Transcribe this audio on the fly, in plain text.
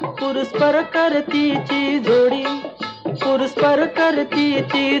पुरस्पर करतीची जोडी, पुरस्पर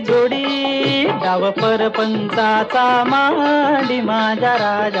करतीची जोडी, डाव परपंचाचा मांडी माझ्या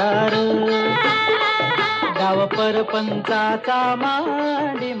राजार, डाव परपंचाचा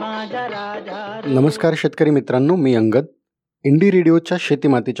मांडी माझ्या राजार. नमस्कार शेतकरी मित्रांनो, मी अंगद. इंडी रेडिओच्या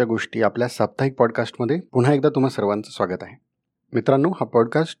शेतीमातीच्या गोष्टी आपल्या साप्ताहिक पॉडकास्टमध्ये पुन्हा एकदा तुम्हा सर्वांचं स्वागत आहे. मित्रांनो, हा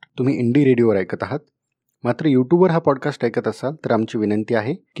पॉडकास्ट तुम्ही इंडी रेडिओवर ऐकत आहात. मात्र यूट्यूबवर हा पॉडकास्ट ऐकत असाल तर आमची विनंती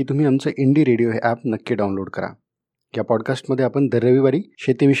आहे की तुम्ही आमचं इंडी रेडिओ हे ॲप नक्की डाउनलोड करा. या पॉडकास्टमध्ये आपण दर रविवारी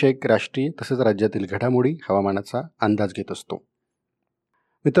शेतीविषयक राष्ट्रीय तसंच राज्यातील घडामोडी, हवामानाचा अंदाज घेत असतो.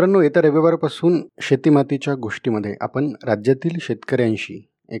 मित्रांनो, येत्या रविवारपासून शेतीमातीच्या गोष्टीमध्ये आपण राज्यातील शेतकऱ्यांशी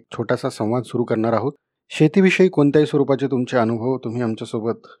एक छोटासा संवाद सुरू करणार आहोत. शेतीविषयी कोणत्याही स्वरूपाचे तुमचे अनुभव तुम्ही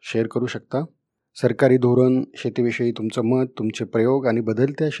आमच्यासोबत शेअर करू शकता. सरकारी धोरण, शेतीविषयी तुमचं मत, तुमचे प्रयोग आणि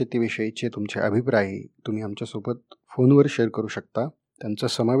बदलत्या शेतीविषयीचे तुमचे अभिप्राय तुम्ही आमच्यासोबत फोनवर शेअर करू शकता. त्यांचा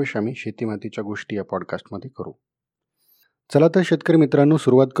समावेश आम्ही शेतीमातीच्या गोष्टी या पॉडकास्टमध्ये करू. चला तर शेतकरी मित्रांनो,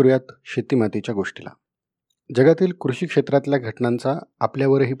 सुरुवात करूयात शेतीमातीच्या गोष्टीला. जगातील कृषी क्षेत्रातल्या घटनांचा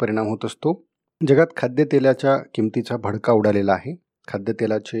आपल्यावरही परिणाम होत असतो. जगात खाद्यतेलाच्या किमतीचा भडका उडालेला आहे.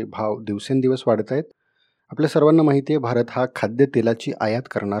 खाद्यतेलाचे भाव दिवसेंदिवस वाढत आहेत. आपल्या सर्वांना माहिती आहे, भारत हा खाद्यतेलाची आयात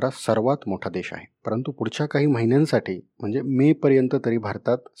करणारा सर्वात मोठा देश आहे. परंतु पुढच्या काही महिन्यांसाठी म्हणजे मेपर्यंत तरी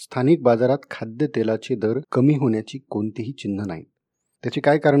भारतात स्थानिक बाजारात खाद्यतेलाचे दर कमी होण्याची कोणतीही चिन्ह नाहीत. त्याची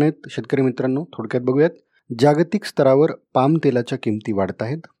काय कारणं आहेत शेतकरी मित्रांनो, थोडक्यात बघूयात. जागतिक स्तरावर पाम तेलाच्या किमती वाढत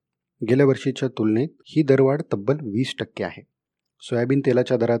आहेत. गेल्या वर्षीच्या तुलनेत ही दरवाढ तब्बल 20% आहे. सोयाबीन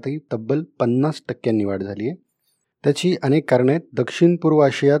तेलाच्या दरातही तब्बल 50% वाढ झाली आहे. त्याची अनेक कारणं आहेत. दक्षिण पूर्व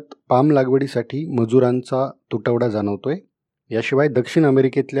आशियात पाम लागवडीसाठी मजुरांचा तुटवडा जाणवतोय. याशिवाय दक्षिण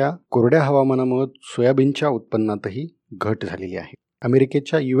अमेरिकेतल्या कोरड्या हवामानामुळे सोयाबीनच्या उत्पन्नातही घट झालेली आहे.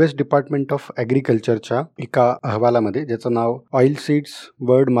 अमेरिकेच्या US डिपार्टमेंट ऑफ ॲग्रिकल्चरच्या एका अहवालामध्ये, ज्याचं नाव oil seeds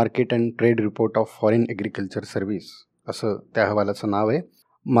world market and trade report of foreign agriculture service असं त्या अहवालाचं नाव आहे,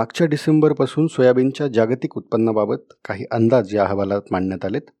 मागच्या डिसेंबरपासून सोयाबीनच्या जागतिक उत्पन्नाबाबत काही अंदाज या अहवालात मांडण्यात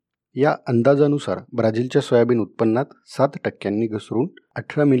आलेत. या अंदाजानुसार ब्राझीलच्या सोयाबीन उत्पन्नात 7% घसरून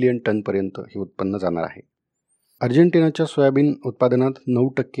 18 मिलियन टनपर्यंत हे उत्पन्न जाणार आहे. अर्जेंटिनाच्या सोयाबीन उत्पादनात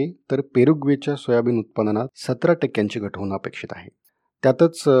 9%, तर पेरुग्वेच्या सोयाबीन उत्पादनात 17% घट होणं अपेक्षित आहे.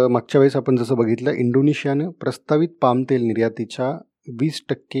 त्यातच मागच्या वेळेस आपण जसं बघितलं, इंडोनेशियानं प्रस्तावित पाम तेल निर्यातीच्या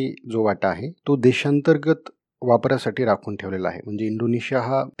 20% जो वाटा आहे तो देशांतर्गत वापरासाठी राखून ठेवलेला आहे. म्हणजे इंडोनेशिया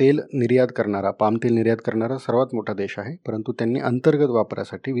हा पाम तेल निर्यात करणारा सर्वात मोठा देश आहे, परंतु त्यांनी अंतर्गत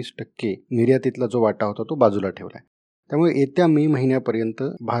वापरासाठी 20% निर्यातीतला जो वाटा होता तो बाजूला ठेवला आहे. त्यामुळे येत्या मे महिन्यापर्यंत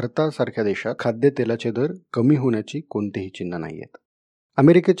भारतासारख्या देशात खाद्यतेलाचे दर कमी होण्याची कोणतीही चिन्ह नाही आहेत.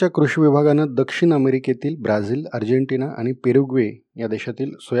 अमेरिकेच्या कृषी विभागानं दक्षिण अमेरिकेतील ब्राझील, अर्जेंटिना आणि पेरुग्वे या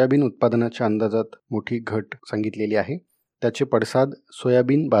देशातील सोयाबीन उत्पादनाच्या अंदाजात मोठी घट सांगितलेली आहे. त्याचे पडसाद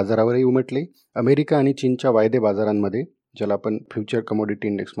सोयाबीन बाजारावरही उमटले. अमेरिका आणि चीनच्या वायदे बाजारांमध्ये, ज्याला आपण फ्युचर कमोडिटी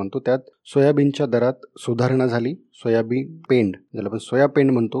इंडेक्स म्हणतो, त्यात सोयाबीनच्या दरात सुधारणा झाली. सोयाबीन पेंड, ज्याला आपण सोया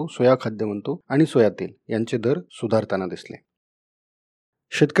पेंड म्हणतो, सोया खाद्य म्हणतो, आणि सोया तेल यांचे दर सुधारताना दिसले.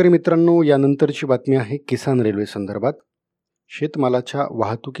 शेतकरी मित्रांनो, यानंतरची बातमी आहे किसान रेल्वे संदर्भात. शेतमालाच्या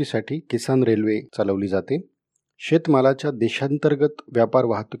वाहतुकीसाठी किसान रेल्वे चालवली जाते. शेतमालाच्या देशांतर्गत व्यापार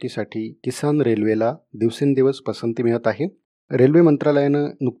वाहतुकीसाठी किसान रेल्वेला दिवसेंदिवस पसंती मिळत आहे. रेल्वे मंत्रालयानं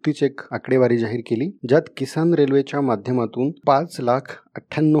नुकतीच एक आकडेवारी जाहीर केली, ज्यात किसान रेल्वेच्या माध्यमातून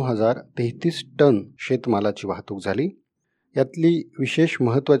 5,98,033 टन शेतमालाची वाहतूक झाली. यातली विशेष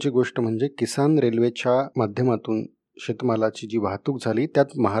महत्त्वाची गोष्ट म्हणजे किसान रेल्वेच्या माध्यमातून शेतमालाची जी वाहतूक झाली त्यात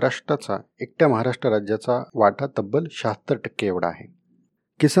एकट्या महाराष्ट्र राज्याचा वाटा तब्बल 76% एवढा आहे.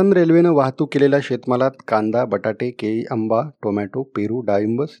 किसान रेल्वेनं वाहतूक केलेल्या शेतमालात कांदा, बटाटे, केळी, आंबा, टोमॅटो, पेरू,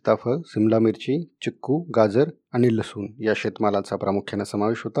 डाळिंब, सीताफळ, सिमला मिरची, चिक्कू, गाजर आणि लसूण या शेतमालाचा प्रामुख्याने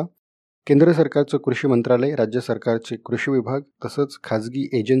समावेश होता. केंद्र सरकारचं कृषी मंत्रालय, राज्य सरकारचे कृषी विभाग तसंच खाजगी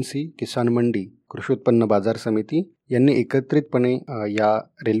एजन्सी, किसान मंडी, कृषी उत्पन्न बाजार समिती यांनी एकत्रितपणे या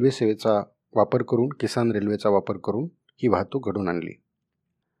रेल्वे सेवेचा वापर करून, किसान रेल्वेचा वापर करून ही वाहतूक घडवून आणली.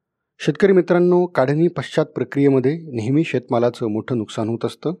 शेतकरी मित्रांनो, काढणी पश्चात प्रक्रियेमध्ये नेहमी शेतमालाचं मोठं नुकसान होत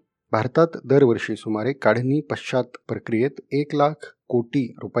असतं. भारतात दरवर्षी सुमारे काढणी पश्चात प्रक्रियेत 1,00,000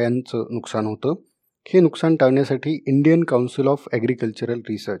 कोटी रुपयांचं नुकसान होतं. हे नुकसान टाळण्यासाठी Indian council of agricultural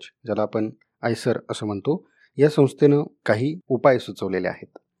research, ज्याला आपण आयसर असं म्हणतो, या संस्थेनं काही उपाय सुचवलेले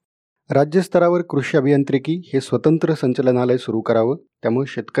आहेत. राज्यस्तरावर कृषी अभियांत्रिकी हे स्वतंत्र संचालनालय सुरू करावं. त्यामुळे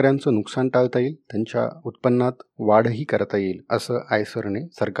शेतकऱ्यांचं नुकसान टाळता येईल, त्यांच्या उत्पन्नात वाढही करता येईल असं आयसरने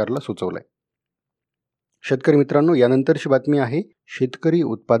सरकारला सुचवलंय. शेतकरी मित्रांनो, यानंतरची बातमी आहे शेतकरी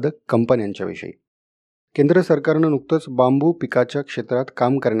उत्पादक कंपन्यांच्या विषयी. केंद्र सरकारनं नुकतंच बांबू पिकाच्या क्षेत्रात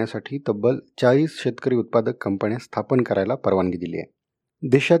काम करण्यासाठी तब्बल 40 शेतकरी उत्पादक कंपन्या स्थापन करायला परवानगी दिली आहे.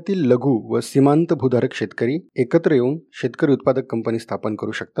 देशातील लघु व सीमांत भूधारक शेतकरी एकत्र येऊन शेतकरी उत्पादक कंपनी स्थापन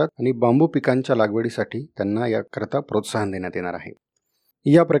करू शकतात आणि बांबू पिकांच्या लागवडीसाठी त्यांना याकरता प्रोत्साहन देण्यात येणार आहे.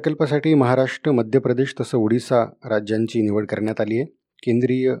 या प्रकल्पासाठी महाराष्ट्र, मध्य प्रदेश तसं ओडिसा राज्यांची निवड करण्यात आली आहे.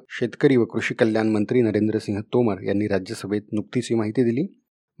 केंद्रीय शेतकरी व कृषी कल्याण मंत्री नरेंद्रसिंह तोमर यांनी राज्यसभेत नुकतीच ही माहिती दिली.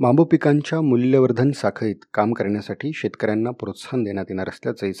 बांबू पिकांच्या मूल्यवर्धन साखळीत काम करण्यासाठी शेतकऱ्यांना प्रोत्साहन देण्यात येणार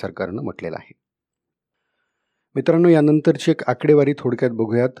असल्याचंही सरकारनं म्हटलेलं आहे. मित्रांनो, यानंतरची एक आकडेवारी थोडक्यात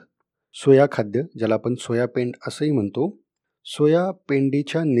बघूयात. सोया खाद्य, ज्याला आपण सोया पेंड असंही म्हणतो, सोया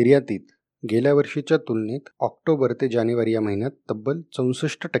पेंडीच्या निर्यातीत गेल्या वर्षीच्या तुलनेत ऑक्टोबर ते जानेवारी या महिन्यात तब्बल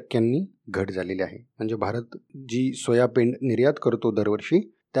 64% घट झालेली आहे. म्हणजे भारत जी सोया पेंड निर्यात करतो दरवर्षी,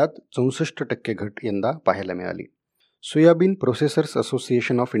 त्यात 64% घट यंदा पाहायला मिळाली. Soybean processors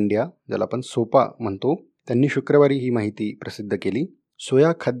association of India, ज्याला आपण सोपा म्हणतो, त्यांनी शुक्रवारी ही माहिती प्रसिद्ध केली.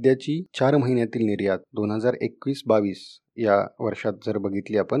 सोया खाद्याची 4 महिन्यातील निर्यात 2021-22 या वर्षात जर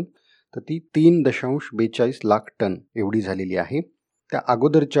बघितली आपण तर ती 3.42 लाख टन एवढी झालेली आहे. त्या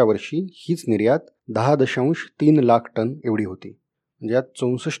अगोदरच्या वर्षी हीच निर्यात 10.3 लाख टन एवढी होती. म्हणजे यात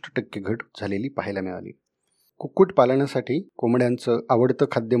 64% घट झालेली पाहायला मिळाली. कुक्कुटपालनासाठी कोंबड्यांचं आवडतं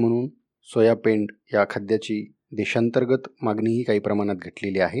खाद्य म्हणून सोया पेंड या खाद्याची देशांतर्गत मागणीही काही प्रमाणात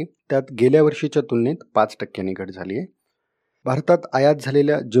घटलेली आहे. त्यात गेल्या वर्षीच्या तुलनेत 5% घट झाली आहे. भारतात आयात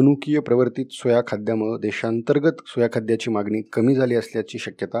झालेल्या जनुकीय प्रवर्तित सोया खाद्यामुळे देशांतर्गत सोया खाद्याची मागणी कमी झाली असल्याची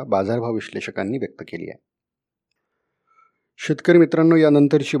शक्यता बाजारभाव विश्लेषकांनी व्यक्त केली आहे. शेतकरी मित्रांनो,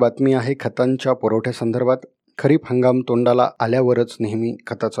 यानंतरची बातमी आहे खतांच्या पुरवठ्यासंदर्भात. खरीप हंगाम तोंडाला आल्यावरच नेहमी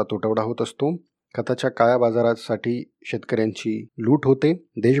खताचा तुटवडा होत असतो. खताच्या काळ्या बाजारासाठी शेतकऱ्यांची लूट होते.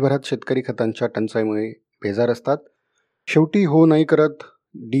 देशभरात शेतकरी खतांच्या टंचाईमुळे बेजार असतात. शेवटी हो नाही करत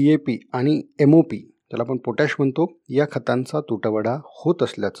DAP आणि MOP, त्याला आपण पोटॅश म्हणतो, या खतांचा तुटवडा होत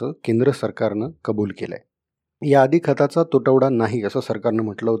असल्याचं केंद्र सरकारनं कबूल केलं आहे. याआधी खताचा तुटवडा नाही असं सरकारनं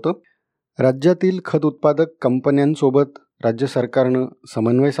म्हटलं होतं. राज्यातील खत उत्पादक कंपन्यांसोबत राज्य सरकारनं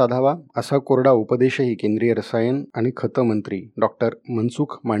समन्वय साधावा असा कोरडा उपदेशही केंद्रीय रसायन आणि खतं मंत्री डॉक्टर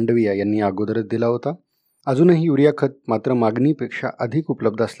मनसुख मांडविया यांनी अगोदरच दिला होता. अजूनही युरिया खत मात्र मागणीपेक्षा अधिक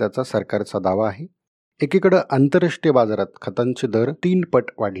उपलब्ध असल्याचा सरकारचा दावा आहे. एकीकडं आंतरराष्ट्रीय बाजारात खतांचे दर 3 पट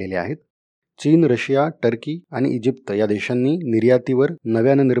वाढलेले आहेत. चीन, रशिया, टर्की आणि इजिप्त या देशांनी निर्यातीवर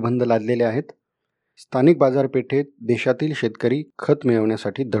नव्यानं निर्बंध लादलेले आहेत. स्थानिक बाजारपेठेत देशातील शेतकरी खत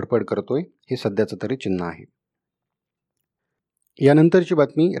मिळवण्यासाठी धडपड करतोय, हे सध्याचं तरी चिन्ह आहे. यानंतरची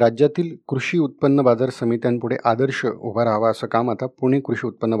बातमी, राज्यातील कृषी उत्पन्न बाजार समित्यांपुढे आदर्श उभा राहावा असं काम आता पुणे कृषी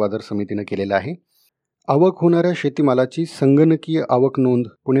उत्पन्न बाजार समितीनं केलेलं आहे. आवक होणाऱ्या शेतीमालाची संगणकीय आवक नोंद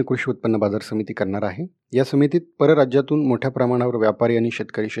पुणे कृषी उत्पन्न बाजार समिती करणार आहे. या समितीत परराज्यातून मोठ्या प्रमाणावर व्यापारी आणि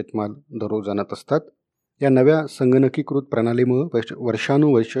शेतकरी शेतमाल दररोज आणत असतात. या नव्या संगणकीकृत प्रणालीमुळे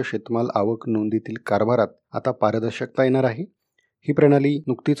वर्षानुवर्ष शेतमाल आवक नोंदीतील कारभारात आता पारदर्शकता येणार आहे. ही प्रणाली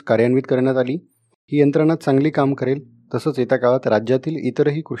नुकतीच कार्यान्वित करण्यात आली. ही यंत्रणा चांगली काम करेल. तसंच येत्या काळात राज्यातील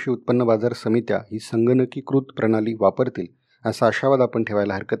इतरही कृषी उत्पन्न बाजार समित्या ही संगणकीकृत प्रणाली वापरतील असा आशावाद आपण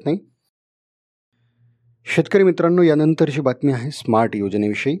ठेवायला हरकत नाही. शेतकरी मित्रांनो, यानंतरची बातमी आहे स्मार्ट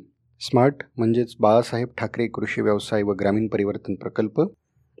योजनेविषयी. स्मार्ट म्हणजेच बाळासाहेब ठाकरे कृषी व्यवसाय व ग्रामीण परिवर्तन प्रकल्प.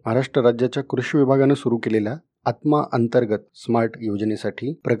 महाराष्ट्र राज्याच्या कृषी विभागानं सुरू केलेल्या आत्मा अंतर्गत स्मार्ट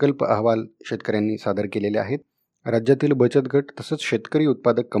योजनेसाठी प्रकल्प अहवाल शेतकऱ्यांनी सादर केलेले आहेत. राज्यातील बचत गट तसंच शेतकरी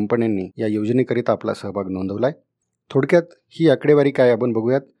उत्पादक कंपन्यांनी या योजनेकरिता आपला सहभाग नोंदवलाय. थोडक्यात ही आकडेवारी काय आपण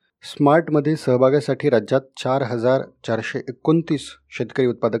बघूयात. स्मार्टमध्ये सहभागासाठी राज्यात 4,429 शेतकरी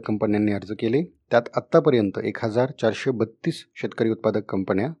उत्पादक कंपन्यांनी अर्ज केले. त्यात आत्तापर्यंत 1,432 शेतकरी उत्पादक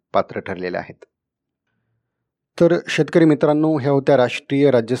कंपन्या पात्र ठरलेल्या आहेत. तर शेतकरी मित्रांनो, ह्या होत्या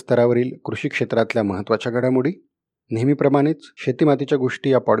राष्ट्रीय राज्यस्तरावरील कृषी क्षेत्रातल्या महत्त्वाच्या घडामोडी. नेहमीप्रमाणेच शेतीमातीच्या गोष्टी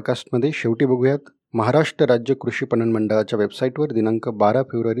या पॉडकास्टमध्ये शेवटी बघूयात महाराष्ट्र राज्य कृषी पणन मंडळाच्या वेबसाईटवर दिनांक 12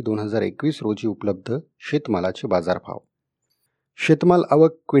 फेब्रुवारी 2021 रोजी उपलब्ध शेतमालाचे बाजारभाव. शेतमाल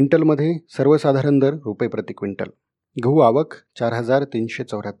आवक क्विंटलमध्ये सर्वसाधारण दर रुपये प्रति क्विंटल. गहू आवक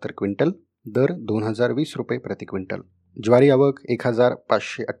 4,374 क्विंटल, दर 2,020 रुपये प्रति क्विंटल. ज्वारी आवक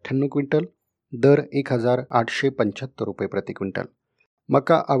 1,598 क्विंटल, दर 1,875 रुपये प्रति क्विंटल.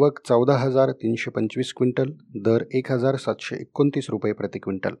 मका आवक 14,325 क्विंटल, दर 1,729 रुपये प्रति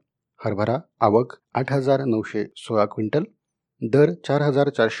क्विंटल. हरभरा आवक 8,916 क्विंटल, दर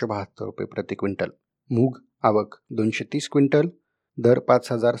 4,472 रुपये प्रति क्विंटल. मूग आवक 230 क्विंटल, दर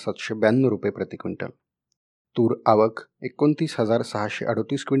 5,792 रुपये प्रति क्विंटल. तूर आवक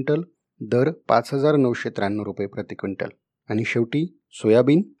 29,638 क्विंटल, दर 5,993 रुपये प्रति क्विंटल. आणि शेवटी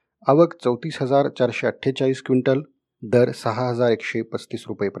सोयाबीन आवक 34,448 क्विंटल, दर 6,135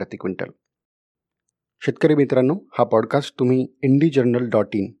 रुपये प्रति क्विंटल. शेतकरी मित्रांनो, हा पॉडकास्ट तुम्ही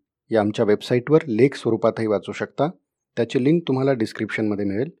IndyJournal.in या आमच्या वेबसाईटवर लेख स्वरूपातही वाचू शकता. त्याची लिंक तुम्हाला डिस्क्रिप्शनमध्ये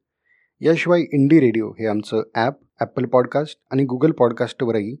मिळेल. याशिवाय इंडी रेडिओ हे आमचं ॲप ॲपल पॉडकास्ट आणि गुगल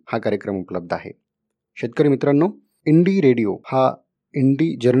पॉडकास्टवरही हा कार्यक्रम उपलब्ध आहे. शेतकरी मित्रांनो, इंडी रेडिओ हा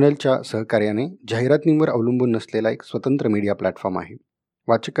इंडी जर्नलच्या सहकार्याने जाहिरातींवर अवलंबून नसलेला एक स्वतंत्र मीडिया प्लॅटफॉर्म आहे.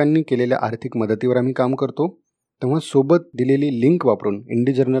 वाचकांनी केलेल्या आर्थिक मदतीवर आम्ही काम करतो, तेव्हा सोबत दिलेली लिंक वापरून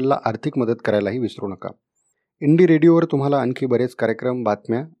इंडी जर्नलला आर्थिक मदत करायलाही विसरू नका. इंडी रेडिओवर तुम्हाला आणखी बरेच कार्यक्रम,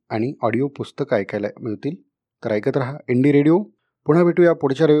 बातम्या आणि ऑडिओ पुस्तकं ऐकायला मिळतील. तर ऐकत रहा इंडी रेडिओ. पुन्हा भेटूया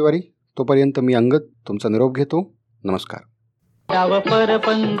पुढच्या रविवारी. तोपर्यंत मी अंगद तुमचा निरोप घेतो. नमस्कार. डाव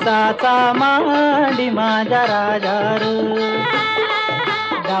परपंचाचा मांडी माझ्या राजार,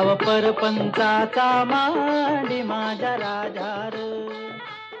 डाव परपंचाचा मांडी माझ्या राजार.